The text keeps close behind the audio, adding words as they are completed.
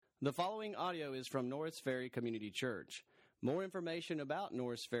The following audio is from Norris Ferry Community Church. More information about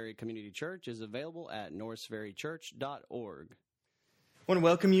Norris Ferry Community Church is available at norrisferrychurch.org. I want to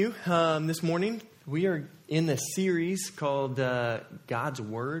welcome you this morning. We are in the series called God's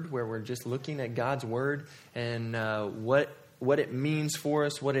Word, where we're just looking at God's Word and what it means for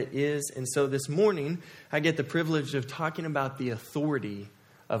us, what it is. And so this morning, I get the privilege of talking about the authority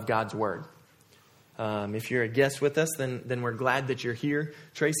of God's Word. If you're a guest with us, then we're glad that you're here.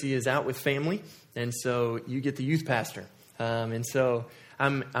 Tracy is out with family, and so you get the youth pastor. And so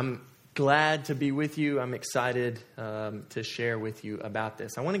I'm glad to be with you. I'm excited to share with you about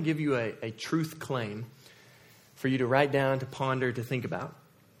this. I want to give you a truth claim for you to write down, to ponder, to think about.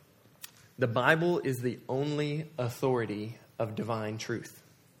 The Bible is the only authority of divine truth.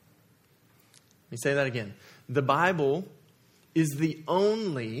 Let me say that again. The Bible is the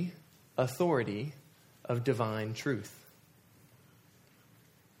only authority of divine truth.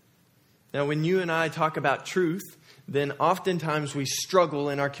 Now, when you and I talk about truth, then oftentimes we struggle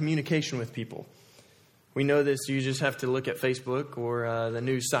in our communication with people. We know this. You just have to look at Facebook or the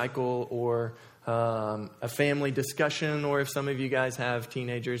news cycle or a family discussion, or if some of you guys have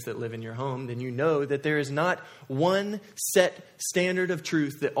teenagers that live in your home, then you know that there is not one set standard of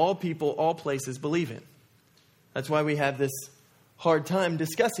truth that all people, all places believe in. That's why we have this hard time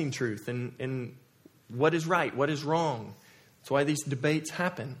discussing truth and what is right, what is wrong. That's why these debates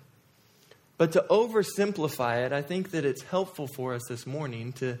happen. But to oversimplify it, I think that it's helpful for us this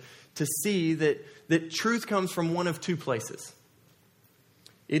morning to see that truth comes from one of two places.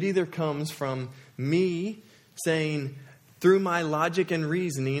 It either comes from me saying, through my logic and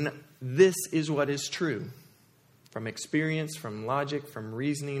reasoning, this is what is true. From experience, from logic, from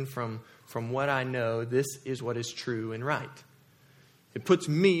reasoning, from what I know, this is what is true and right. It puts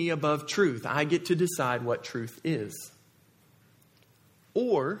me above truth. I get to decide what truth is.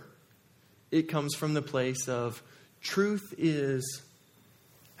 Or it comes from the place of truth is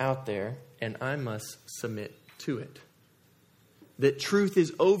out there and I must submit to it. That truth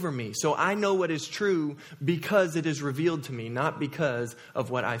is over me. So I know what is true because it is revealed to me, not because of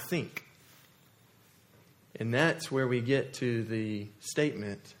what I think. And that's where we get to the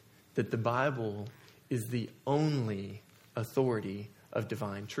statement that the Bible is the only authority of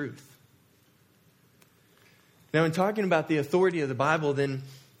divine truth. Now, in talking about the authority of the Bible, then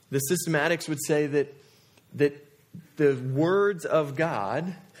the systematics would say that the words of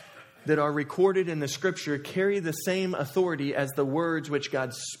God that are recorded in the Scripture carry the same authority as the words which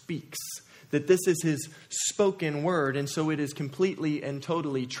God speaks. That this is His spoken word, and so it is completely and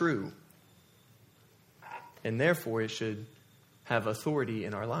totally true. And therefore, it should have authority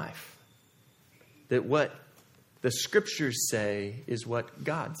in our life. That what the Scriptures say is what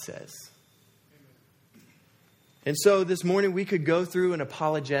God says. And so this morning we could go through an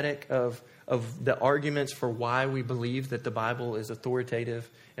apologetic of the arguments for why we believe that the Bible is authoritative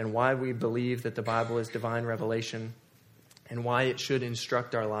and why we believe that the Bible is divine revelation and why it should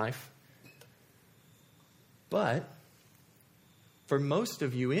instruct our life. But for most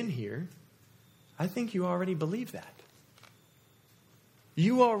of you in here, I think you already believe that.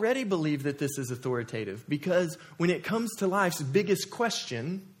 You already believe that this is authoritative because when it comes to life's biggest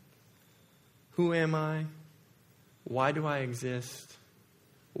question, who am I? Why do I exist?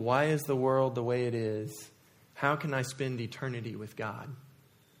 Why is the world the way it is? How can I spend eternity with God?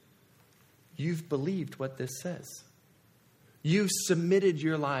 You've believed what this says. You've submitted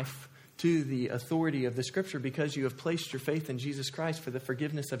your life to the authority of the Scripture because you have placed your faith in Jesus Christ for the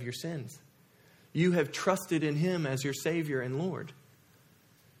forgiveness of your sins. You have trusted in Him as your Savior and Lord.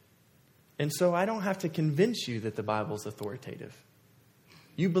 And so I don't have to convince you that the Bible is authoritative.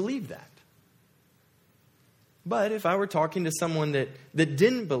 You believe that. But if I were talking to someone that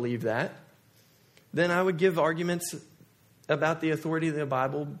didn't believe that, then I would give arguments about the authority of the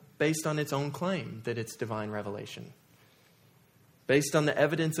Bible based on its own claim that it's divine revelation. Based on the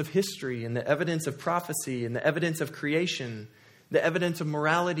evidence of history and the evidence of prophecy and the evidence of creation, the evidence of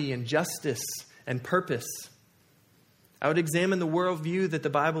morality and justice and purpose. I would examine the worldview that the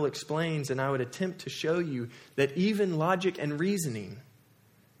Bible explains, and I would attempt to show you that even logic and reasoning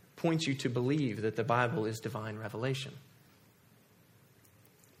points you to believe that the Bible is divine revelation.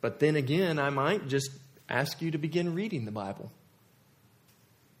 But then again, I might just ask you to begin reading the Bible.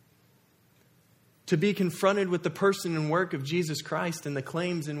 To be confronted with the person and work of Jesus Christ and the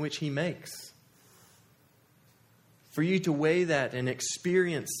claims in which He makes. For you to weigh that and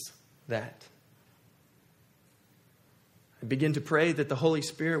experience that. I begin to pray that the Holy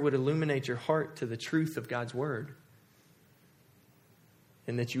Spirit would illuminate your heart to the truth of God's Word.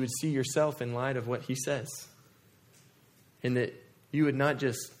 And that you would see yourself in light of what He says. And that you would not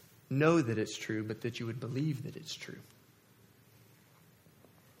just know that it's true, but that you would believe that it's true.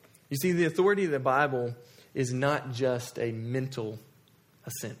 You see, the authority of the Bible is not just a mental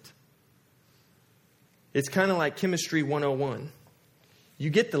assent. It's kind of like Chemistry 101. You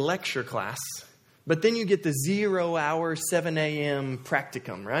get the lecture class, but then you get the 0-hour, 7 a.m.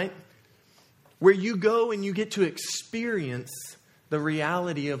 practicum, right? Where you go and you get to experience the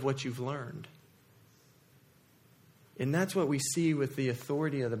reality of what you've learned. And that's what we see with the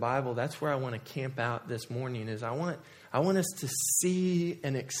authority of the Bible. That's where I want to camp out this morning, is I want us to see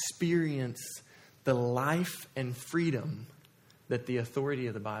and experience the life and freedom that the authority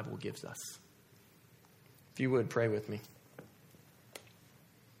of the Bible gives us. If you would, pray with me.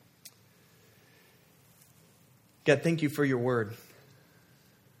 God, thank you for your word.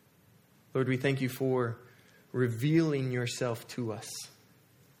 Lord, we thank you for revealing yourself to us.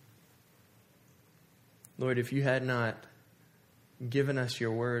 Lord, if you had not given us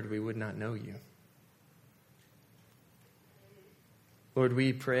your word, we would not know you. Lord,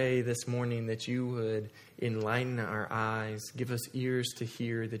 we pray this morning that you would enlighten our eyes, give us ears to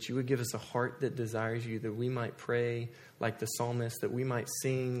hear, that you would give us a heart that desires you, that we might pray like the psalmist, that we might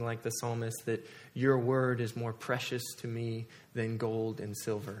sing like the psalmist, that your word is more precious to me than gold and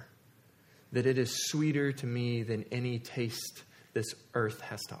silver, that it is sweeter to me than any taste this earth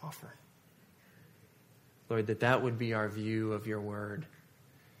has to offer. Lord, that would be our view of your word,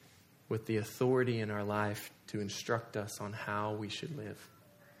 with the authority in our life to instruct us on how we should live.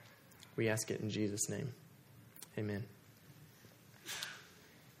 We ask it in Jesus' name. Amen.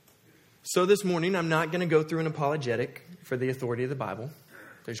 So this morning, I'm not going to go through an apologetic for the authority of the Bible.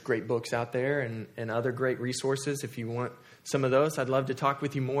 There's great books out there and other great resources. If you want some of those, I'd love to talk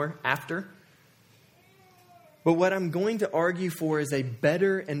with you more after. But what I'm going to argue for is a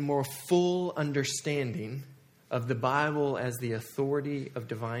better and more full understanding of the Bible as the authority of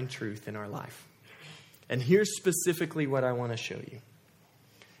divine truth in our life. And here's specifically what I want to show you,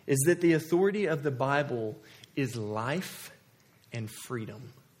 is that the authority of the Bible is life and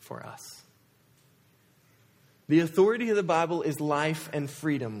freedom for us. The authority of the Bible is life and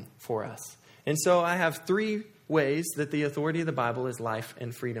freedom for us. And so I have 3 ways that the authority of the Bible is life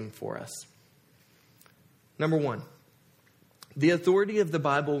and freedom for us. Number 1, the authority of the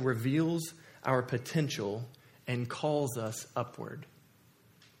Bible reveals our potential and calls us upward.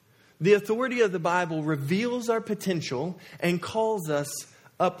 The authority of the Bible reveals our potential and calls us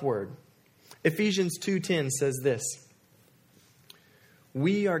upward. Ephesians 2:10 says this: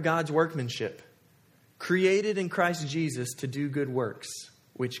 "We are God's workmanship, created in Christ Jesus to do good works,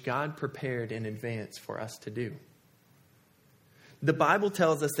 which God prepared in advance for us to do." The Bible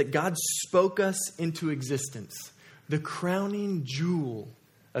tells us that God spoke us into existence, the crowning jewel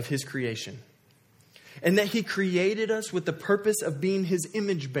of his creation, and that he created us with the purpose of being his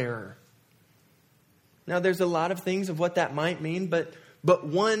image bearer. Now, there's a lot of things of what that might mean, but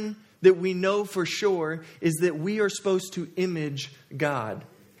one that we know for sure is that we are supposed to image God.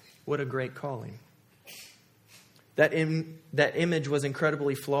 What a great calling. That image was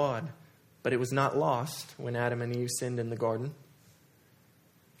incredibly flawed, but it was not lost when Adam and Eve sinned in the garden.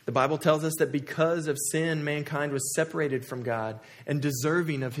 The Bible tells us that because of sin, mankind was separated from God and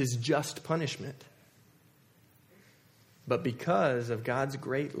deserving of his just punishment. But because of God's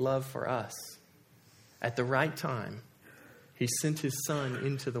great love for us, at the right time, he sent his Son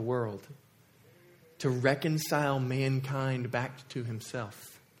into the world to reconcile mankind back to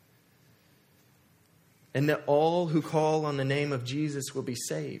himself. And that all who call on the name of Jesus will be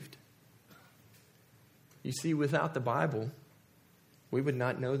saved. You see, without the Bible, we would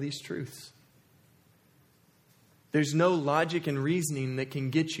not know these truths. There's no logic and reasoning that can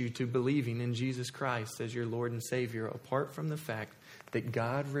get you to believing in Jesus Christ as your Lord and Savior, apart from the fact that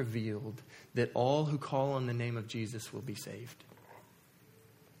God revealed that all who call on the name of Jesus will be saved.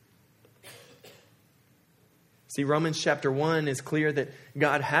 See, Romans chapter 1 is clear that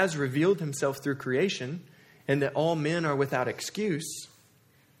God has revealed himself through creation and that all men are without excuse.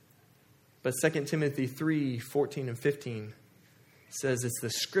 But 2 Timothy 3:14 and 15 says it's the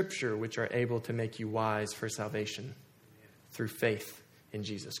Scripture which are able to make you wise for salvation through faith in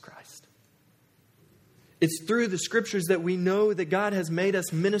Jesus Christ. It's through the Scriptures that we know that God has made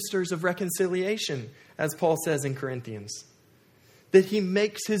us ministers of reconciliation, as Paul says in Corinthians. That he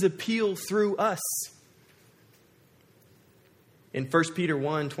makes his appeal through us. In 1 Peter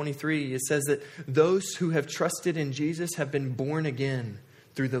 1:23, it says that those who have trusted in Jesus have been born again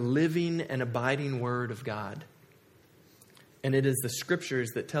through the living and abiding Word of God. And it is the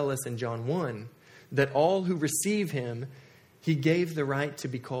Scriptures that tell us in John 1 that all who receive him, he gave the right to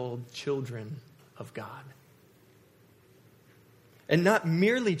be called children of God. And not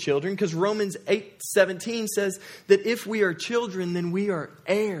merely children, because Romans 8:17 says that if we are children, then we are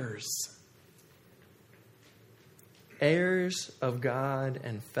heirs. Heirs of God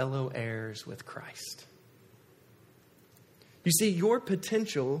and fellow heirs with Christ. You see, your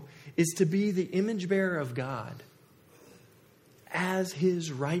potential is to be the image bearer of God as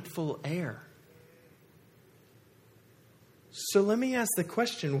His rightful heir. So let me ask the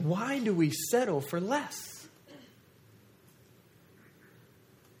question, why do we settle for less?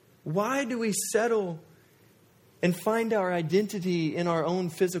 Why do we settle and find our identity in our own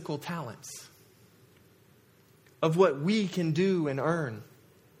physical talents? Of what we can do and earn?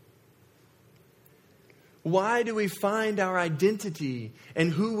 Why do we find our identity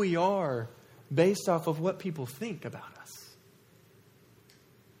and who we are based off of what people think about us?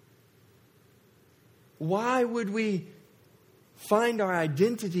 Why would we find our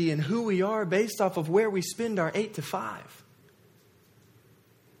identity and who we are based off of where we spend our 8 to 5?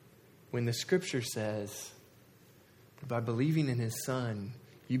 When the Scripture says that by believing in His Son,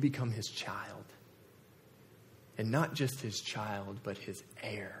 you become His child. And not just His child, but His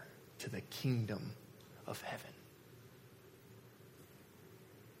heir to the kingdom of heaven.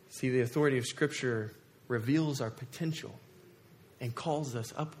 See, the authority of Scripture reveals our potential and calls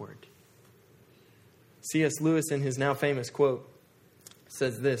us upward. C.S. Lewis, in his now famous quote,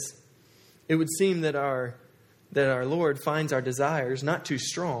 says this: "It would seem that our Lord finds our desires not too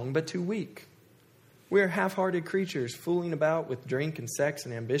strong, but too weak. We are half-hearted creatures fooling about with drink and sex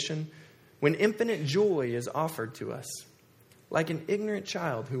and ambition when infinite joy is offered to us. Like an ignorant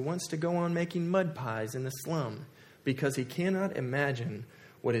child who wants to go on making mud pies in the slum because he cannot imagine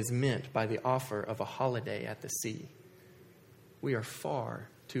what is meant by the offer of a holiday at the sea. We are far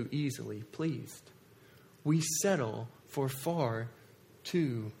too easily pleased. We settle for far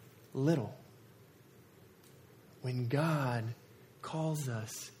too little. When God calls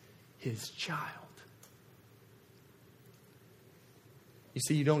us His child." You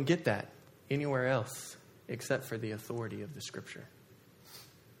see, you don't get that anywhere else except for the authority of the Scripture.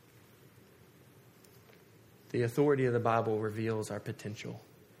 The authority of the Bible reveals our potential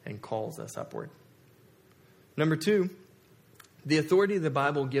and calls us upward. Number 2, the authority of the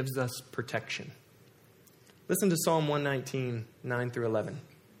Bible gives us protection. Listen to Psalm 119, 9 through 11.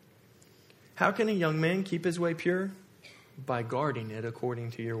 "How can a young man keep his way pure? By guarding it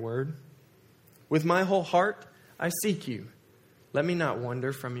according to your word. With my whole heart I seek you. Let me not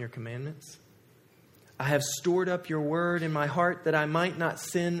wander from your commandments. I have stored up your word in my heart that I might not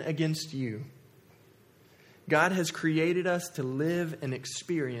sin against you." God has created us to live and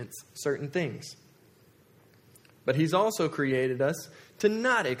experience certain things. But He's also created us to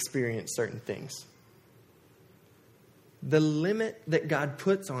not experience certain things. The limit that God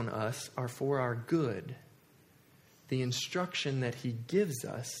puts on us are for our good. The instruction that He gives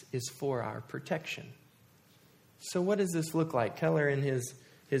us is for our protection. So what does this look like? Keller, in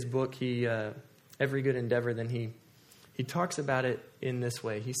his book, Every Good Endeavor, then he talks about it in this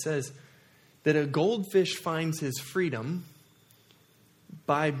way. He says that a goldfish finds his freedom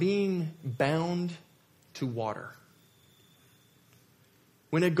by being bound to water.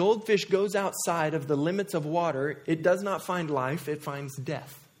 When a goldfish goes outside of the limits of water, it does not find life, it finds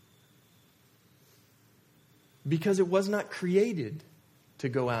death. Because it was not created to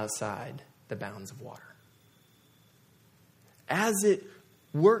go outside the bounds of water. As it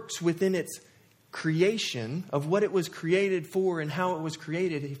works within its creation of what it was created for and how it was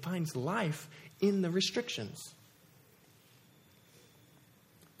created, it finds life in the restrictions.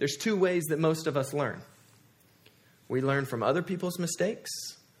 There's 2 ways that most of us learn. We learn from other people's mistakes,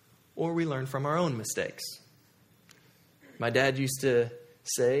 or we learn from our own mistakes. My dad used to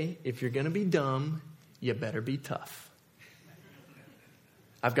say, if you're going to be dumb, you better be tough.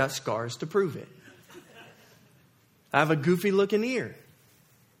 I've got scars to prove it. I have a goofy looking ear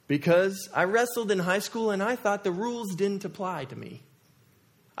because I wrestled in high school and I thought the rules didn't apply to me.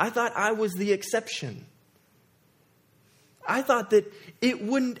 I thought I was the exception. I thought that it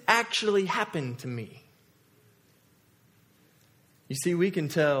wouldn't actually happen to me. You see, we can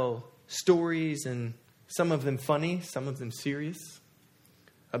tell stories, and some of them funny, some of them serious,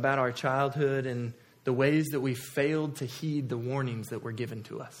 about our childhood and the ways that we failed to heed the warnings that were given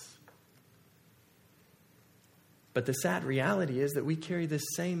to us. But the sad reality is that we carry this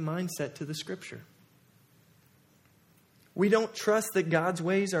same mindset to the Scripture. We don't trust that God's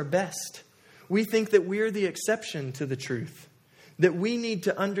ways are best. We think that we're the exception to the truth. That we need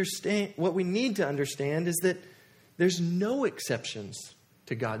to understand, what we need to understand is that there's no exceptions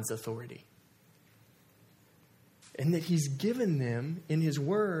to God's authority. And that He's given them in His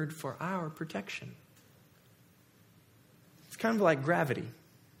Word for our protection. It's kind of like gravity.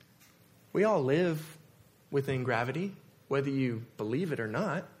 We all live within gravity, whether you believe it or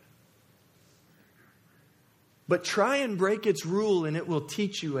not. But try and break its rule and it will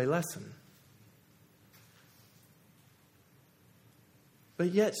teach you a lesson.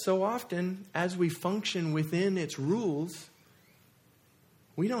 But yet, so often, as we function within its rules,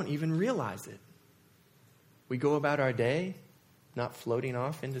 we don't even realize it. We go about our day, not floating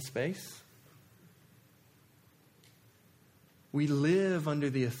off into space. We live under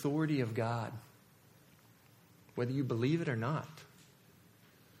the authority of God, whether you believe it or not.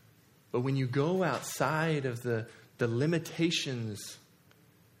 But when you go outside of the limitations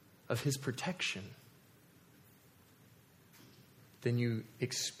of His protection, then you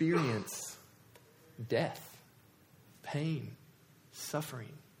experience death, pain,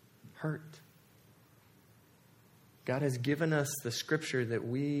 suffering, hurt. God has given us the Scripture that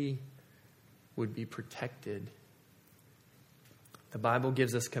we would be protected. The Bible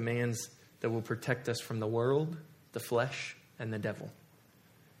gives us commands that will protect us from the world, the flesh, and the devil.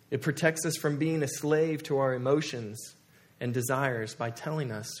 It protects us from being a slave to our emotions and desires by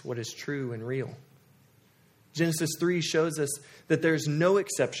telling us what is true and real. Genesis 3 shows us that there's no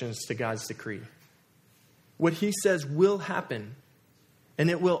exceptions to God's decree. What He says will happen, and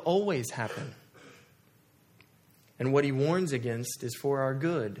it will always happen. And what He warns against is for our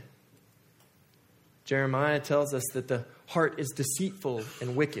good. Jeremiah tells us that the heart is deceitful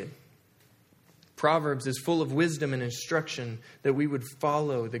and wicked. Proverbs is full of wisdom and instruction that we would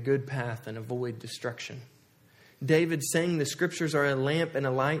follow the good path and avoid destruction. David sang the Scriptures are a lamp and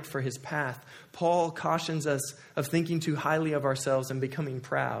a light for his path. Paul cautions us of thinking too highly of ourselves and becoming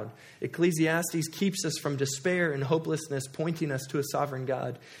proud. Ecclesiastes keeps us from despair and hopelessness, pointing us to a sovereign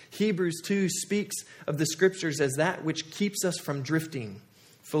God. Hebrews 2 speaks of the Scriptures as that which keeps us from drifting.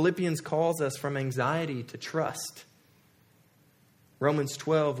 Philippians calls us from anxiety to trust. Romans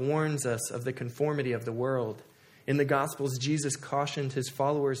 12 warns us of the conformity of the world. In the Gospels, Jesus cautioned His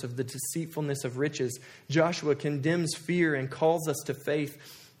followers of the deceitfulness of riches. Joshua condemns fear and calls us to faith.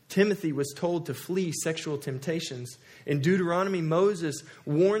 Timothy was told to flee sexual temptations. In Deuteronomy, Moses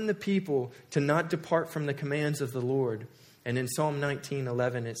warned the people to not depart from the commands of the Lord. And in Psalm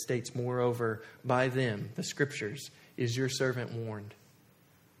 19:11, it states, moreover, by them, the Scriptures, is your servant warned.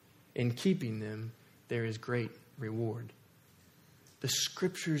 In keeping them, there is great reward. The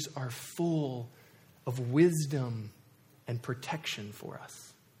Scriptures are full of wisdom and protection for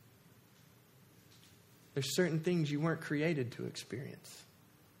us. There's certain things you weren't created to experience.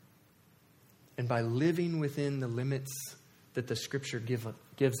 And by living within the limits that the Scripture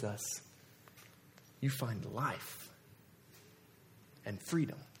gives us, you find life and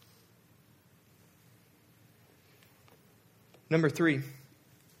freedom. Number 3,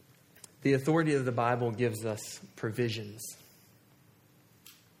 the authority of the Bible gives us provisions.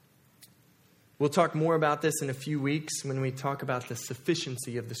 We'll talk more about this in a few weeks when we talk about the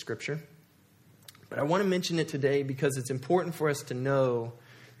sufficiency of the Scripture. But I want to mention it today because it's important for us to know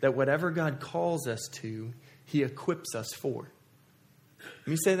that whatever God calls us to, He equips us for. Let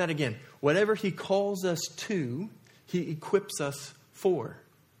me say that again. Whatever He calls us to, He equips us for.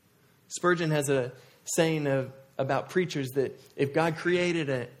 Spurgeon has a saying about preachers that if God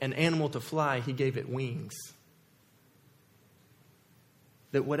created an animal to fly, He gave it wings.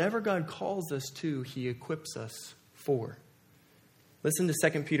 That whatever God calls us to, He equips us for. Listen to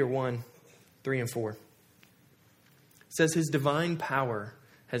 2 Peter 1, 3 and 4. It says, His divine power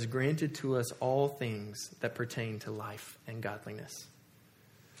has granted to us all things that pertain to life and godliness,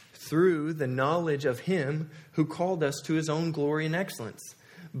 through the knowledge of Him who called us to His own glory and excellence,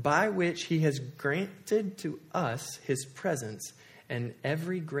 by which He has granted to us His presence and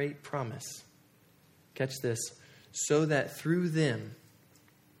every great promise. Catch this. So that through them,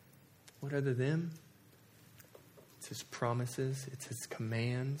 what are the them? It's His promises. It's His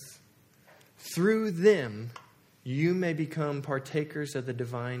commands. Through them, you may become partakers of the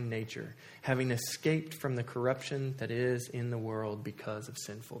divine nature, having escaped from the corruption that is in the world because of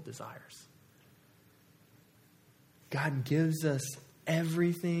sinful desires. God gives us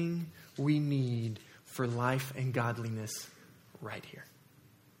everything we need for life and godliness right here.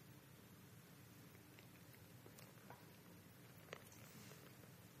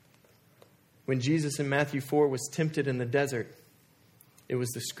 When Jesus in Matthew 4 was tempted in the desert, it was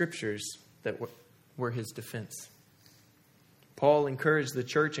the Scriptures that were His defense. Paul encouraged the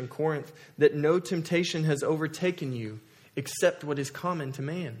church in Corinth that no temptation has overtaken you except what is common to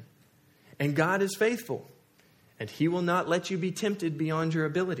man. And God is faithful, and He will not let you be tempted beyond your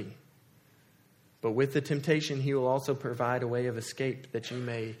ability. But with the temptation, He will also provide a way of escape that you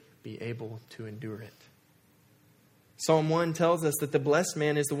may be able to endure it. Psalm 1 tells us that the blessed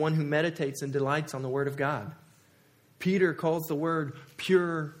man is the one who meditates and delights on the word of God. Peter calls the word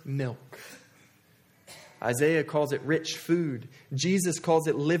pure milk. Isaiah calls it rich food. Jesus calls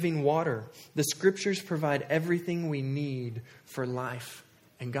it living water. The Scriptures provide everything we need for life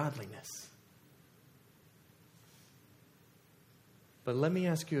and godliness. But let me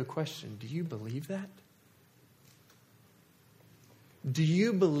ask you a question. Do you believe that? Do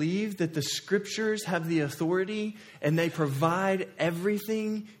you believe that the Scriptures have the authority and they provide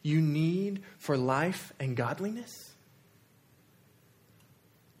everything you need for life and godliness?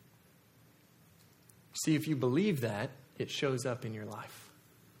 See, if you believe that, it shows up in your life.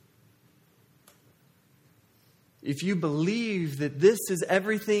 If you believe that this is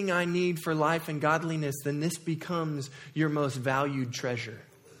everything I need for life and godliness, then this becomes your most valued treasure.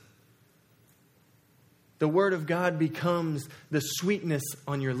 The Word of God becomes the sweetness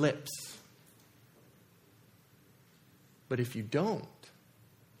on your lips. But if you don't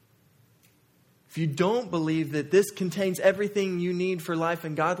believe that this contains everything you need for life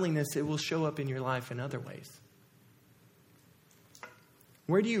and godliness, it will show up in your life in other ways.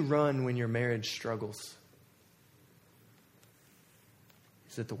 Where do you run when your marriage struggles?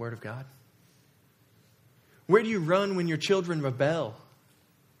 Is it the Word of God? Where do you run when your children rebel?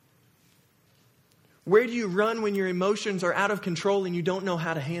 Where do you run when your emotions are out of control and you don't know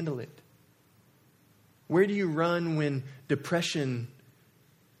how to handle it? Where do you run when depression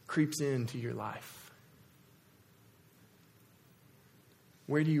creeps into your life?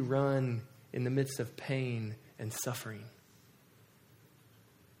 Where do you run in the midst of pain and suffering?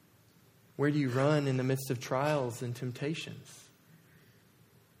 Where do you run in the midst of trials and temptations?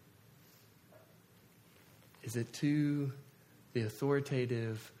 Is it to the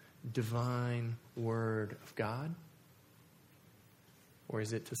authoritative, divine Word of God? Or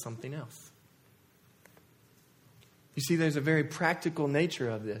is it to something else? You see, there's a very practical nature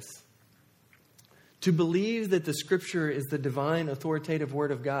of this. To believe that the Scripture is the divine, authoritative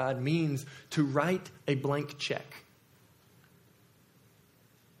Word of God means to write a blank check.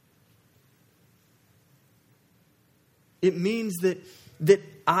 It means that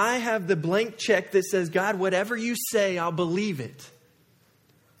I have the blank check that says, God, whatever you say, I'll believe it,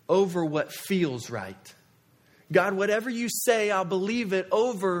 over what feels right. God, whatever you say, I'll believe it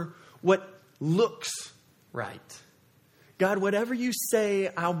over what looks right. God, whatever you say,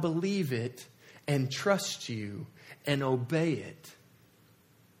 I'll believe it and trust you and obey it.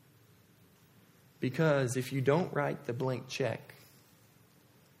 Because if you don't write the blank check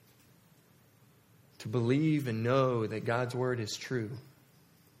to believe and know that God's Word is true,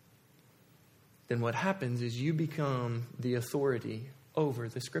 then what happens is you become the authority over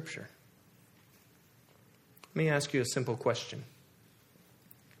the Scripture. Let me ask you a simple question.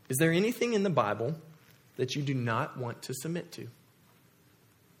 Is there anything in the Bible that you do not want to submit to? Let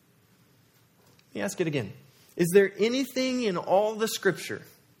me ask it again. Is there anything in all the Scripture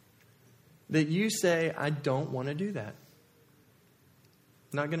that you say, I don't want to do that?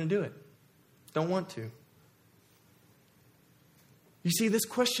 Not going to do it. Don't want to. You see, this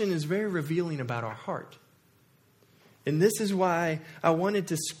question is very revealing about our heart. And this is why I wanted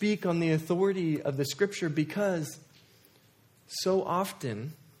to speak on the authority of the Scripture, because so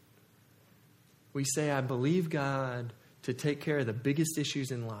often we say, I believe God to take care of the biggest issues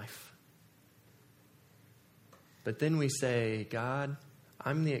in life. But then we say, God,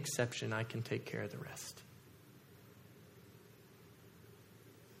 I'm the exception. I can take care of the rest.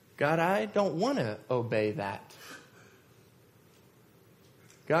 God, I don't want to obey that.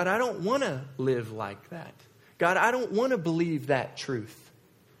 God, I don't want to live like that. God, I don't want to believe that truth.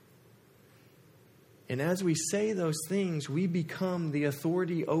 And as we say those things, we become the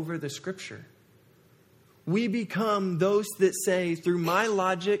authority over the Scripture. We become those that say, through my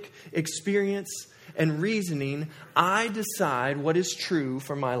logic, experience, and reasoning, I decide what is true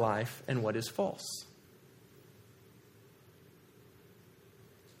for my life and what is false.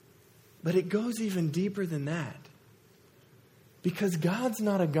 But it goes even deeper than that. Because God's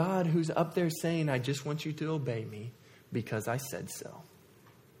not a God who's up there saying, I just want you to obey me because I said so.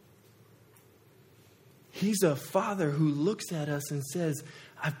 He's a Father who looks at us and says,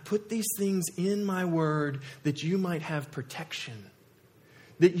 I've put these things in my Word that you might have protection,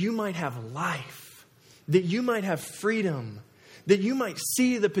 that you might have life, that you might have freedom, that you might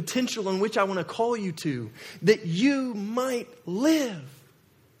see the potential in which I want to call you to, that you might live.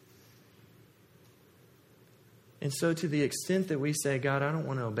 And so to the extent that we say, God, I don't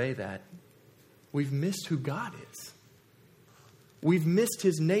want to obey that, we've missed who God is. We've missed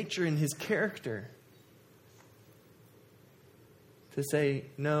His nature and His character. To say,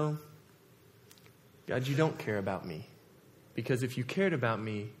 no, God, you don't care about me. Because if you cared about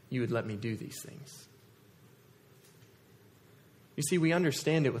me, you would let me do these things. You see, we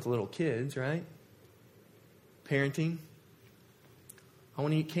understand it with little kids, right? Parenting. I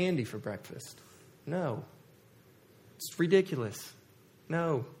want to eat candy for breakfast. No. It's ridiculous.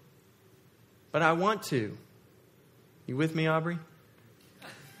 No. But I want to. You with me, Aubrey?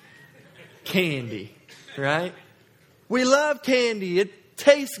 Candy, right? We love candy. It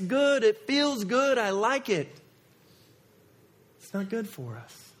tastes good. It feels good. I like it. It's not good for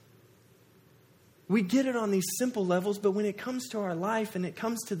us. We get it on these simple levels, but when it comes to our life and it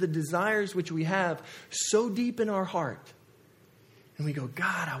comes to the desires which we have so deep in our heart, and we go,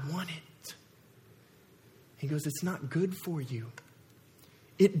 God, I want it. He goes, it's not good for you.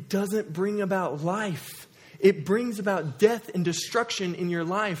 It doesn't bring about life. It brings about death and destruction in your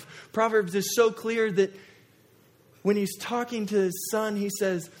life. Proverbs is so clear that when he's talking to his son, he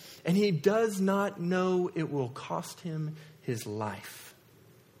says, and he does not know it will cost him his life.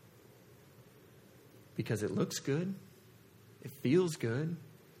 Because it looks good. It feels good.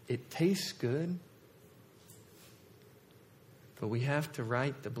 It tastes good. But we have to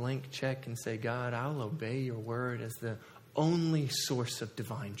write the blank check and say, God, I'll obey your word as the only source of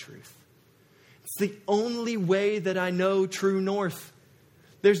divine truth. It's the only way that I know true north.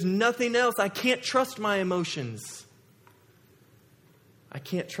 There's nothing else. I can't trust my emotions. I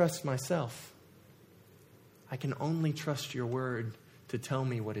can't trust myself. I can only trust your word to tell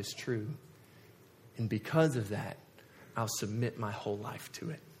me what is true. And because of that, I'll submit my whole life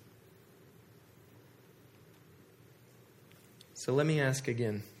to it. So let me ask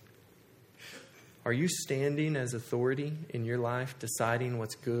again. Are you standing as authority in your life, deciding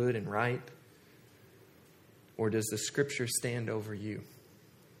what's good and right? Or does the Scripture stand over you?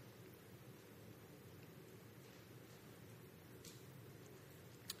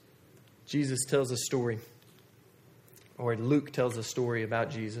 Jesus tells a story, or Luke tells a story about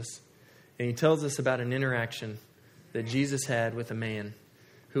Jesus. And he tells us about an interaction that Jesus had with a man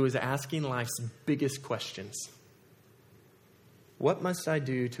who was asking life's biggest questions. What must I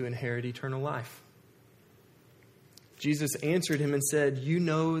do to inherit eternal life? Jesus answered him and said, you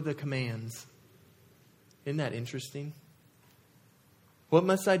know the commands. Isn't that interesting? What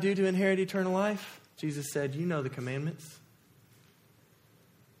must I do to inherit eternal life? Jesus said, you know the commandments.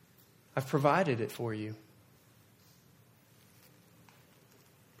 I've provided it for you.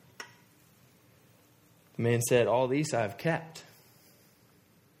 The man said, all these I have kept.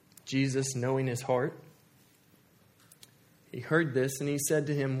 Jesus, knowing his heart, he heard this and he said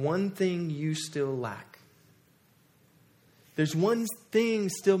to him, one thing you still lack. There's one thing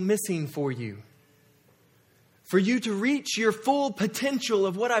still missing for you. For you to reach your full potential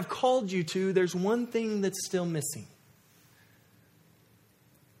of what I've called you to, there's one thing that's still missing.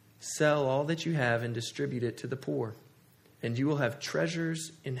 Sell all that you have and distribute it to the poor, and you will have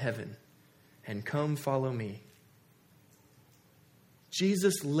treasures in heaven. And come follow me.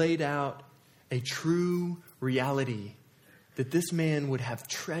 Jesus laid out a true reality that this man would have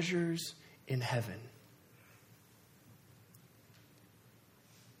treasures in heaven.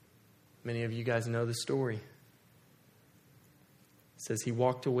 Many of you guys know the story. It says he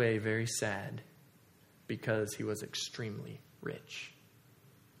walked away very sad because he was extremely rich.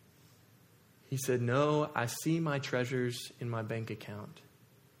 He said, no, I see my treasures in my bank account.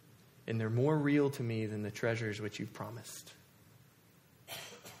 And they're more real to me than the treasures which you've promised.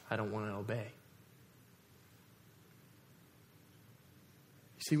 I don't want to obey.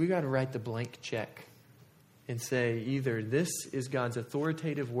 You see, we got to write the blank check and say either this is God's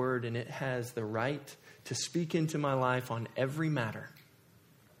authoritative word and it has the right to speak into my life on every matter,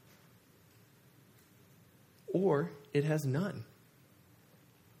 or it has none.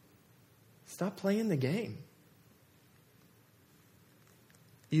 Stop playing the game.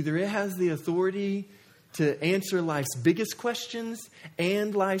 Either it has the authority to answer life's biggest questions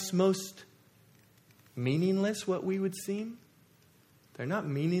and life's most meaningless, what we would seem. They're not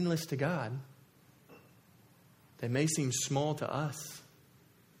meaningless to God. They may seem small to us.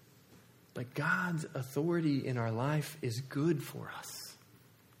 But God's authority in our life is good for us.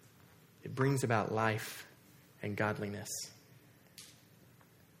 It brings about life and godliness.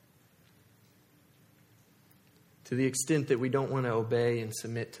 To the extent that we don't want to obey and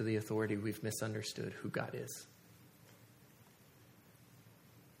submit to the authority, we've misunderstood who God is.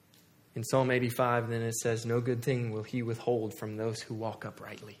 In Psalm 85, then it says, no good thing will he withhold from those who walk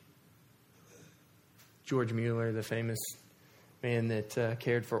uprightly. George Mueller, the famous man that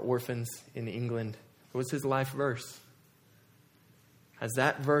cared for orphans in England, what's his life verse? As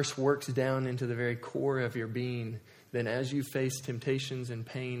that verse works down into the very core of your being, then as you face temptations and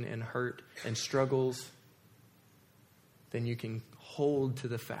pain and hurt and struggles, then you can hold to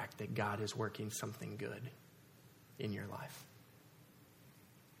the fact that God is working something good in your life.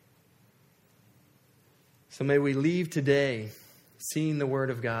 So may we leave today seeing the Word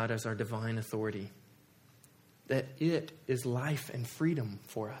of God as our divine authority, that it is life and freedom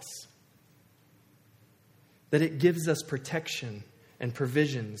for us, that it gives us protection and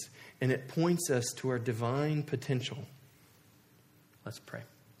provisions, and it points us to our divine potential. Let's pray.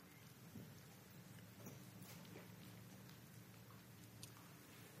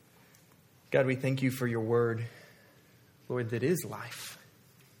 God, we thank you for your word, Lord, that is life.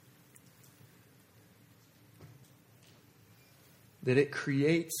 That it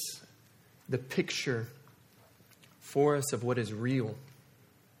creates the picture for us of what is real.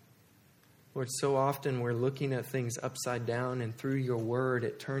 Lord, so often we're looking at things upside down, and through your word,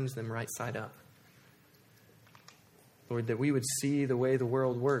 it turns them right side up. Lord, that we would see the way the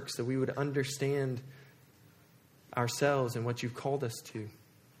world works, that we would understand ourselves and what you've called us to.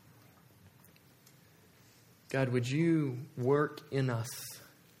 God, would you work in us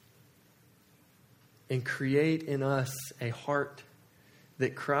and create in us a heart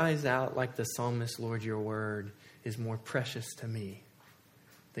that cries out like the psalmist, Lord, your word is more precious to me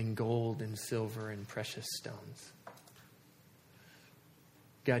than gold and silver and precious stones.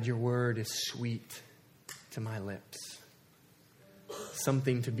 God, your word is sweet to my lips,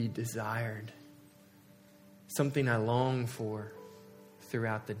 something to be desired, something I long for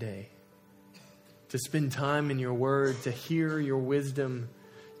throughout the day. To spend time in your word, to hear your wisdom,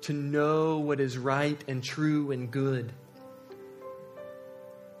 to know what is right and true and good.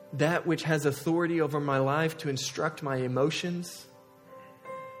 That which has authority over my life to instruct my emotions,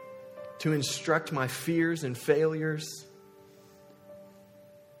 to instruct my fears and failures.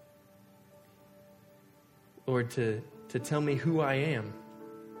 Lord, to tell me who I am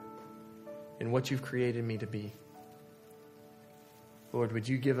and what you've created me to be. Lord, would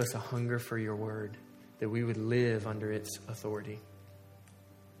you give us a hunger for your word, that we would live under its authority.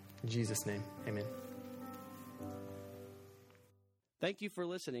 In Jesus' name, amen. Thank you for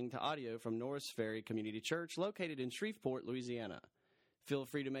listening to audio from Norris Ferry Community Church, located in Shreveport, Louisiana. Feel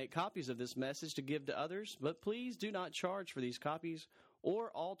free to make copies of this message to give to others, but please do not charge for these copies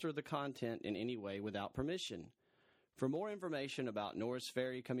or alter the content in any way without permission. For more information about Norris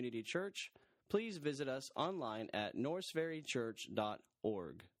Ferry Community Church, please visit us online at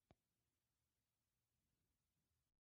norrisferrychurch.org.